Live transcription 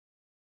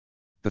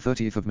The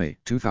 30th of May,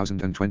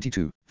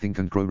 2022, Think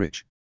and Grow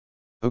Rich.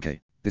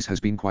 Okay, this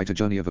has been quite a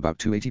journey of about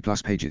 280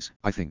 plus pages,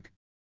 I think.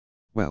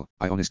 Well,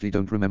 I honestly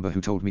don't remember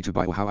who told me to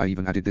buy or how I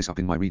even added this up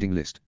in my reading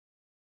list.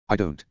 I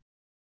don't.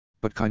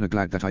 But kinda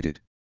glad that I did.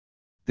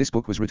 This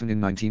book was written in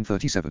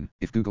 1937,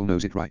 if Google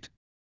knows it right.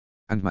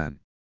 And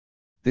man.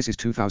 This is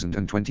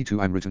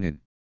 2022 I'm written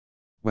in.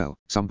 Well,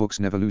 some books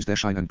never lose their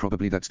shine and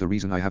probably that's the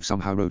reason I have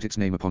somehow wrote its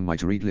name upon my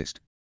to-read list.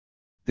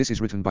 This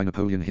is written by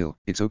Napoleon Hill,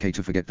 it's okay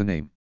to forget the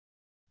name.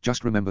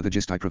 Just remember the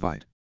gist I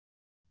provide.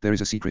 There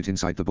is a secret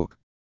inside the book.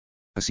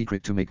 A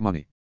secret to make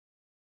money.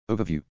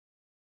 Overview.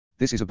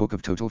 This is a book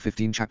of total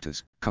 15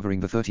 chapters,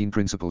 covering the 13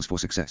 principles for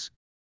success.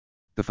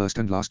 The first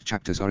and last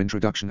chapters are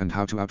introduction and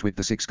how to outwit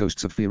the 6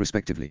 ghosts of fear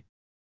respectively.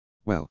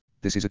 Well,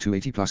 this is a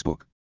 280 plus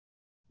book.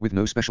 With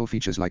no special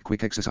features like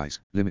quick exercise,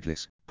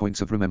 limitless,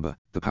 points of remember,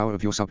 the power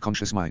of your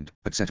subconscious mind,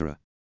 etc.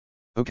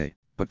 Okay,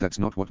 but that's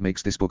not what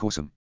makes this book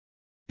awesome.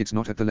 It's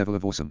not at the level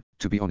of awesome,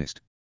 to be honest.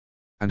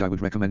 And I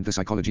would recommend The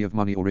Psychology of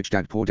Money or Rich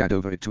Dad Poor Dad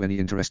over it to any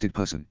interested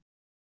person.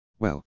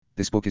 Well,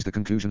 this book is the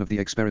conclusion of the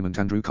experiment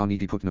Andrew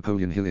Carnegie put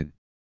Napoleon Hill in.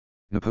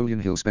 Napoleon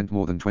Hill spent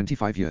more than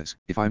 25 years,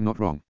 if I'm not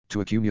wrong, to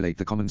accumulate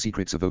the common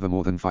secrets of over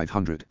more than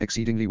 500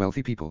 exceedingly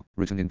wealthy people,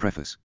 written in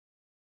preface.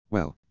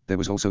 Well, there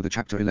was also the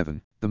chapter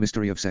 11, The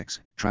Mystery of Sex,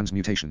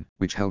 Transmutation,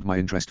 which held my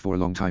interest for a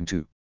long time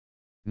too.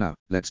 Now,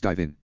 let's dive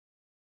in.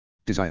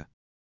 Desire.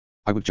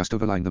 I would just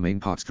overline the main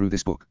parts through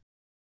this book.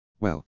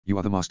 Well, you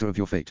are the master of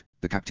your fate,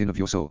 the captain of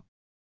your soul.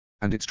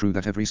 And it's true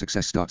that every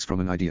success starts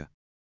from an idea.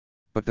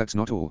 But that's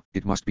not all,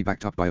 it must be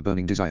backed up by a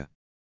burning desire.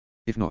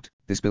 If not,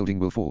 this building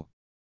will fall.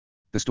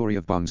 The story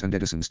of Barnes and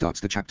Edison starts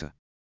the chapter.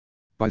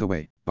 By the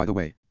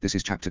way, this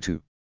is chapter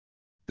 2.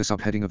 The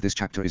subheading of this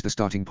chapter is the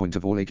starting point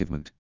of all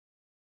achievement.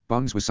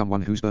 Barnes was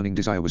someone whose burning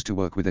desire was to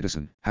work with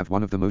Edison, have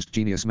one of the most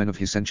genius men of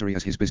his century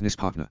as his business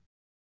partner.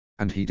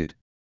 And he did.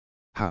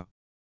 How?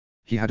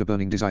 He had a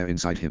burning desire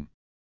inside him.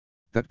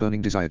 That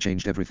burning desire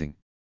changed everything.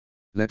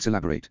 Let's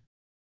elaborate.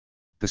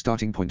 The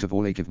starting point of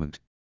all achievement.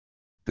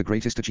 The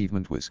greatest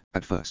achievement was,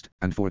 at first,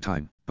 and for a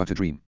time, but a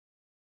dream.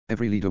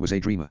 Every leader was a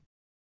dreamer.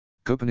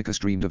 Copernicus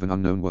dreamed of an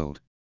unknown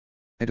world.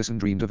 Edison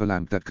dreamed of a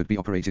lamp that could be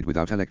operated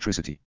without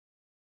electricity.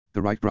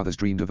 The Wright brothers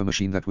dreamed of a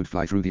machine that would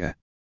fly through the air.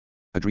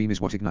 A dream is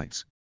what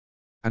ignites.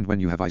 And when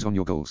you have eyes on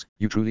your goals,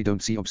 you truly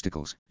don't see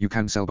obstacles, you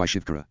can sell by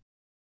Shivkara.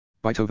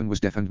 Beethoven was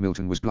deaf and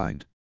Milton was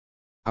blind.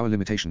 Our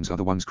limitations are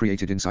the ones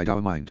created inside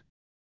our mind.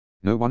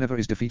 No one ever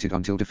is defeated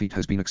until defeat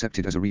has been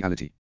accepted as a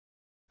reality.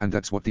 And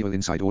that's what the oil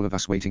inside all of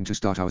us waiting to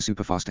start our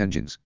superfast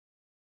engines.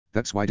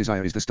 That's why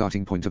desire is the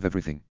starting point of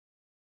everything.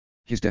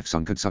 His deaf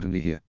son could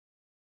suddenly hear.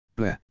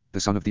 Blair,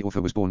 the son of the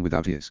author, was born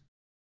without ears.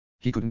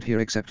 He couldn't hear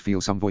except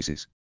feel some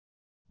voices.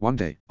 One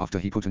day, after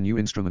he put a new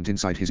instrument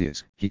inside his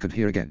ears, he could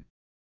hear again.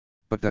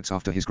 But that's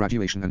after his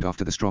graduation and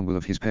after the strong will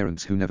of his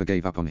parents who never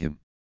gave up on him.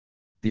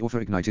 The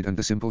author ignited and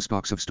the simple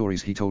sparks of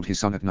stories he told his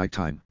son at night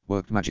time,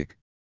 worked magic.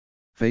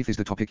 Faith is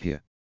the topic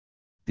here.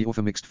 The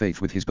author mixed faith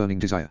with his burning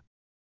desire.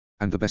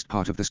 And the best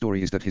part of the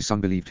story is that his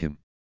son believed him.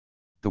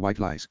 The white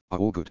lies are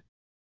all good.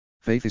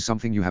 Faith is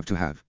something you have to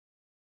have.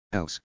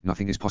 Else,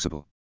 nothing is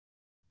possible.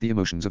 The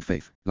emotions of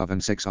faith, love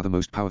and sex are the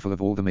most powerful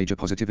of all the major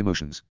positive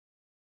emotions.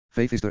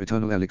 Faith is the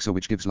eternal elixir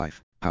which gives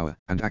life, power,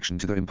 and action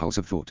to the impulse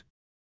of thought.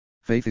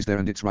 Faith is there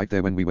and it's right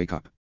there when we wake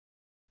up.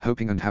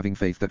 Hoping and having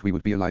faith that we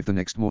would be alive the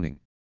next morning.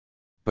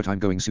 But I'm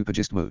going super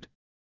gist mode.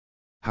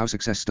 How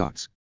success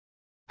starts.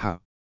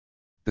 How?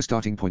 The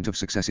starting point of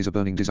success is a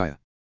burning desire.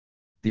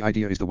 The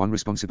idea is the one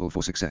responsible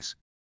for success.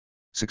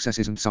 Success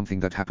isn't something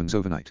that happens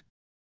overnight.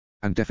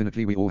 And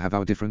definitely we all have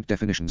our different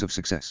definitions of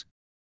success.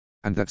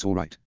 And that's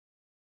alright.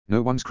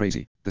 No one's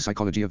crazy. The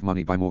Psychology of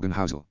Money by Morgan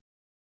Housel.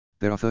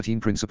 There are 13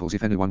 principles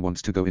if anyone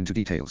wants to go into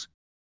details.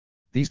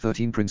 These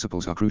 13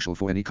 principles are crucial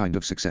for any kind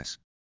of success.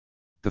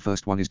 The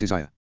first one is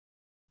desire.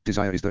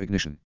 Desire is the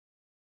ignition.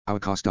 Our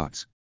car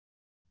starts.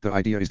 The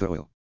idea is the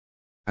oil.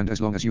 And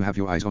as long as you have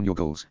your eyes on your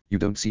goals, you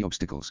don't see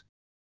obstacles.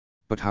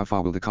 But how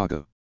far will the car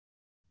go?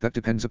 That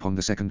depends upon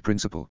the second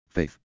principle,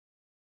 faith.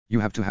 You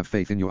have to have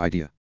faith in your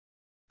idea.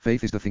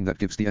 Faith is the thing that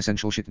gives the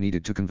essential shit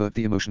needed to convert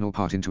the emotional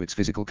part into its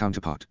physical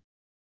counterpart.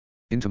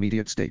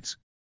 Intermediate states.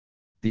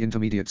 The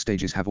intermediate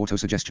stages have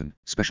autosuggestion,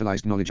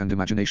 specialized knowledge and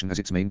imagination as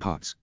its main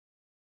parts.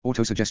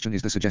 Autosuggestion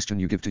is the suggestion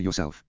you give to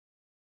yourself.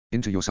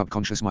 Into your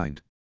subconscious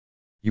mind.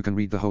 You can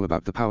read the whole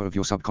about the power of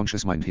your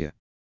subconscious mind here.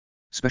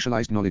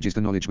 Specialized knowledge is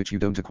the knowledge which you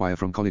don't acquire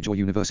from college or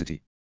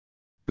university.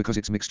 Because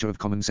it's mixture of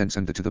common sense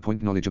and the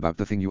to-the-point knowledge about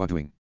the thing you are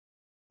doing.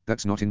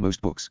 That's not in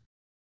most books.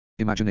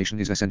 Imagination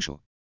is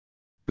essential.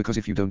 Because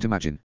if you don't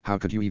imagine, how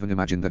could you even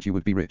imagine that you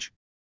would be rich?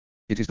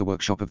 It is the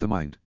workshop of the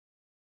mind.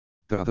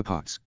 The other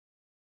parts.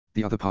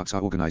 The other parts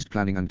are organized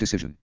planning and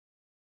decision.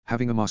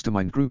 Having a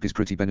mastermind group is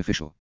pretty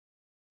beneficial.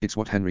 It's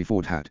what Henry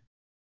Ford had.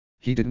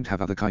 He didn't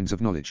have other kinds of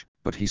knowledge,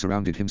 but he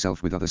surrounded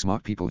himself with other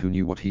smart people who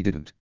knew what he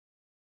didn't.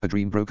 A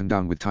dream broken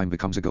down with time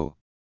becomes a goal.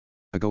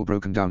 A goal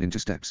broken down into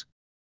steps.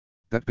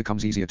 That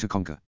becomes easier to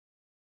conquer.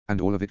 And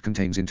all of it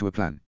contains into a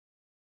plan.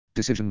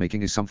 Decision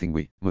making is something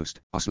we,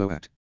 most, are slow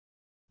at.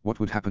 What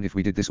would happen if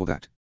we did this or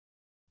that?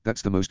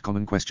 That's the most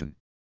common question.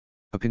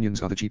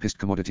 Opinions are the cheapest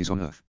commodities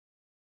on earth.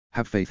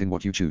 Have faith in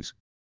what you choose.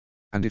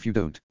 And if you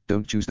don't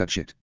choose that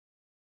shit.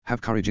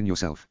 Have courage in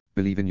yourself,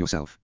 believe in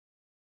yourself.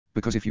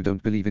 Because if you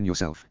don't believe in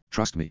yourself,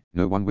 trust me,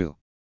 no one will.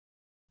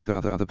 There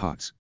are the other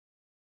parts.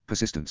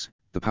 Persistence,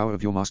 the power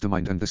of your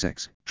mastermind and the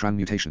sex,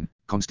 transmutation,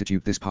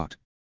 constitute this part.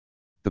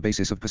 The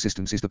basis of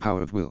persistence is the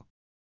power of will.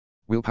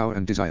 Willpower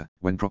and desire,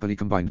 when properly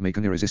combined, make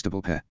an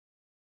irresistible pair.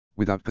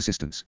 Without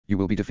persistence, you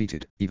will be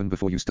defeated, even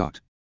before you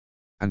start.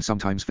 And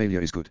sometimes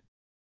failure is good.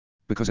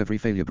 Because every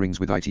failure brings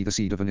with it the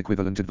seed of an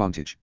equivalent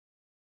advantage.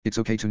 It's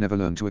okay to never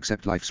learn to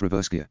accept life's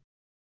reverse gear.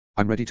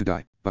 I'm ready to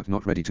die, but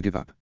not ready to give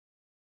up.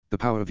 The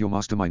power of your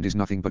mastermind is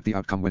nothing but the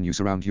outcome when you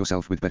surround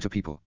yourself with better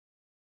people.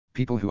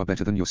 People who are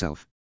better than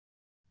yourself.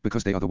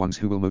 Because they are the ones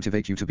who will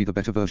motivate you to be the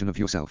better version of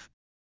yourself.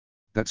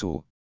 That's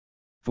all.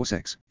 For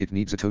sex, it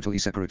needs a totally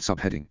separate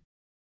subheading.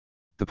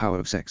 The power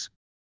of sex.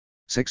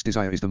 Sex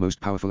desire is the most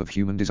powerful of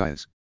human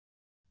desires.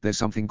 There's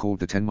something called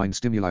the 10 mind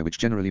stimuli, which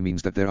generally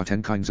means that there are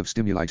 10 kinds of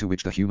stimuli to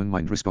which the human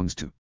mind responds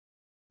to.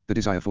 The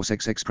desire for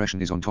sex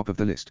expression is on top of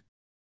the list.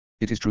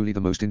 It is truly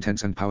the most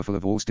intense and powerful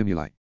of all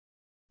stimuli.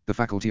 The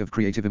faculty of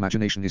creative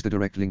imagination is the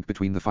direct link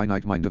between the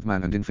finite mind of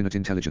man and infinite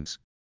intelligence.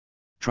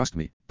 Trust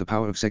me, the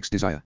power of sex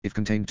desire, if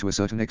contained to a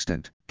certain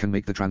extent, can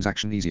make the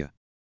transaction easier.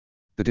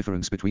 The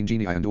difference between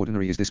genii and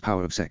ordinary is this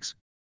power of sex.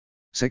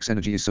 Sex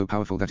energy is so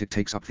powerful that it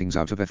takes up things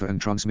out of ether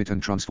and transmit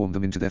and transform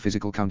them into their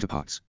physical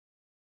counterparts.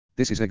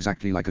 This is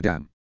exactly like a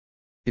dam.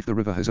 If the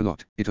river has a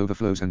lot, it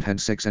overflows, and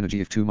hence sex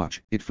energy, if too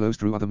much, it flows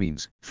through other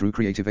means, through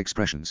creative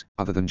expressions,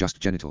 other than just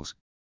genitals.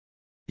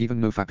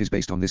 Even NoFap is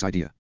based on this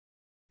idea.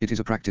 It is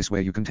a practice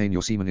where you contain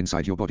your semen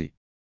inside your body.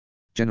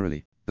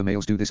 Generally, the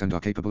males do this and are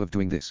capable of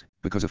doing this,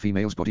 because a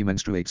female's body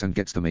menstruates and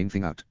gets the main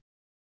thing out.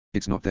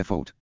 It's not their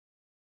fault.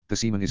 The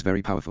semen is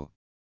very powerful.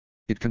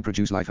 It can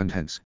produce life, and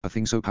hence, a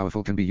thing so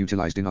powerful can be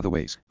utilized in other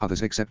ways,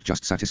 others except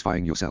just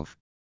satisfying yourself.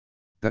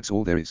 That's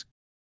all there is.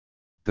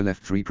 The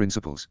left 3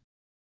 principles.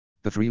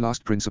 The 3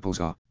 last principles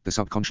are, the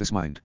subconscious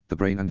mind, the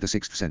brain, and the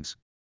sixth sense.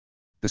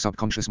 The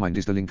subconscious mind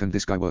is the link, and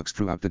this guy works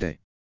throughout the day.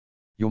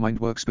 Your mind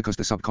works because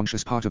the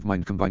subconscious part of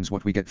mind combines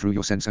what we get through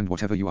your sense and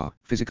whatever you are,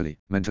 physically,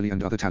 mentally,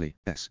 and other tally,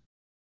 s.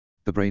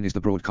 The brain is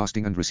the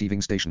broadcasting and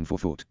receiving station for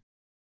thought.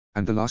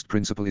 And the last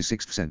principle is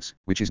sixth sense,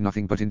 which is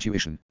nothing but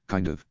intuition,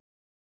 kind of.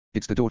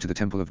 It's the door to the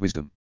temple of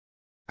wisdom.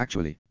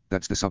 Actually,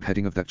 that's the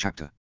subheading of that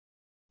chapter.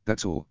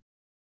 That's all.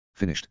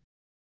 Finished.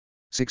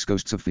 6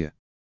 ghosts of fear.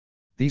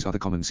 These are the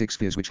common 6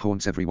 fears which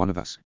haunts every one of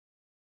us.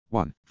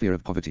 1. Fear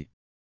of poverty.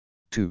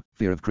 2.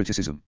 Fear of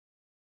criticism.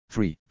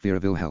 3. Fear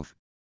of ill health.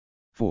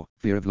 4.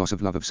 Fear of loss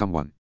of love of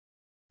someone.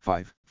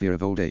 5. Fear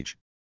of old age.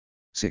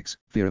 6.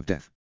 Fear of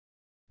death.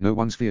 No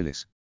one's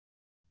fearless.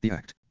 The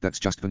act, that's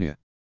just veneer.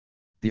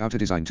 The outer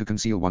design to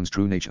conceal one's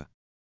true nature.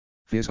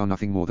 Fears are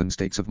nothing more than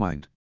states of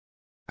mind.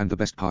 And the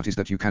best part is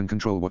that you can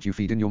control what you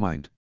feed in your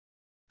mind.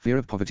 Fear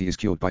of poverty is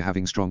cured by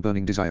having strong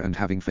burning desire and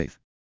having faith.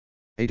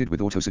 Aided with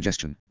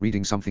autosuggestion,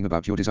 reading something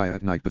about your desire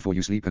at night before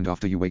you sleep and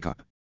after you wake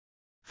up.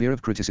 Fear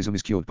of criticism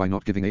is cured by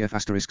not giving a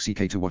f***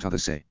 to what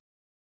others say.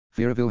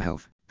 Fear of ill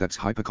health, that's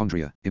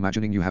hypochondria,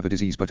 imagining you have a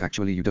disease but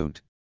actually you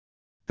don't.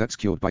 That's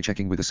cured by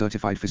checking with a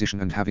certified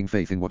physician and having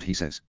faith in what he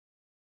says.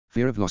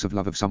 Fear of loss of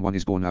love of someone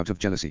is born out of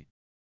jealousy.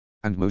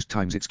 And most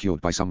times it's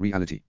cured by some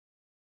reality.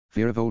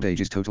 Fear of old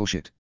age is total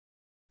shit.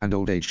 And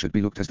old age should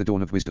be looked as the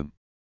dawn of wisdom.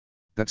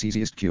 That's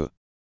easiest cure.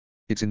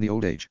 It's in the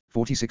old age,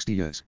 40-60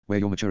 years, where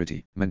your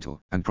maturity,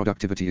 mental, and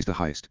productivity is the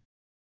highest.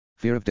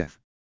 Fear of death.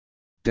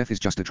 Death is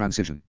just a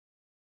transition.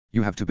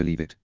 You have to believe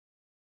it.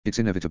 It's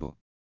inevitable.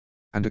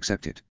 And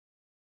accept it.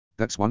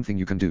 That's one thing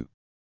you can do.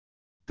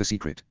 The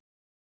secret.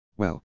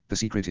 Well, the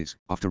secret is,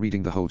 after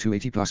reading the whole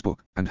 280+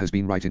 book, and has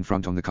been right in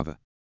front on the cover.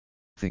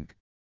 Think.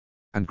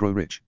 And grow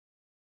rich.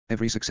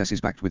 Every success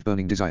is backed with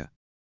burning desire.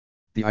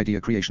 The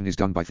idea creation is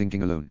done by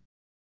thinking alone.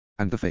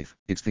 And the faith,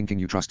 it's thinking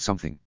you trust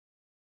something.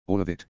 All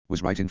of it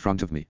was right in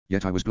front of me,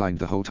 yet I was blind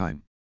the whole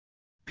time.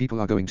 People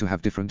are going to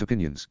have different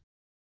opinions.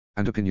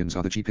 And opinions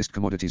are the cheapest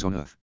commodities on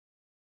earth.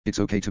 It's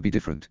okay to be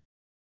different.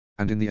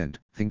 And in the end,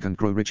 Think and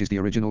Grow Rich is the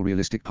original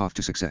realistic path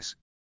to success.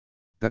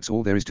 That's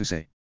all there is to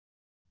say.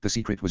 The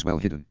secret was well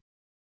hidden.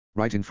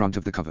 Right in front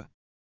of the cover.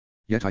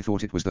 Yet I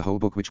thought it was the whole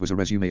book, which was a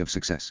resume of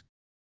success.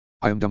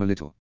 I am dumb a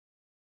little.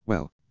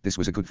 Well, this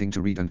was a good thing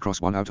to read and cross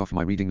one out off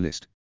my reading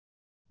list.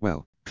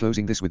 Well,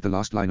 closing this with the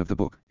last line of the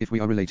book, if we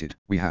are related,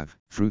 we have,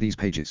 through these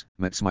pages,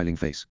 met smiling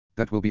face,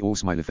 that will be all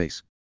smiley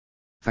face.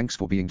 Thanks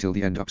for being till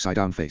the end upside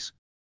down face.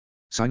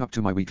 Sign up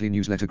to my weekly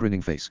newsletter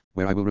Grinning Face,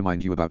 where I will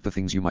remind you about the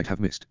things you might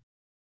have missed.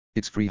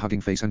 It's free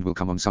hugging face and will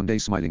come on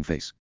Sundays smiling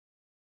face.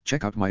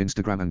 Check out my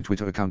Instagram and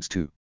Twitter accounts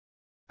too.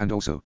 And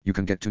also, you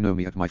can get to know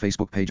me at my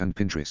Facebook page and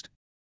Pinterest.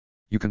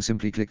 You can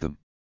simply click them.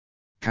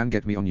 Can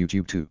get me on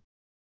YouTube too.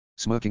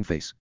 Smirking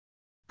face.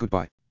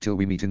 Goodbye, till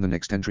we meet in the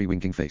next entry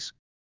winking face.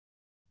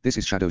 This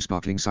is Shadow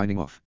Sparkling signing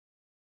off.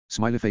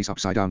 Smiley face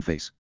upside down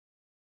face.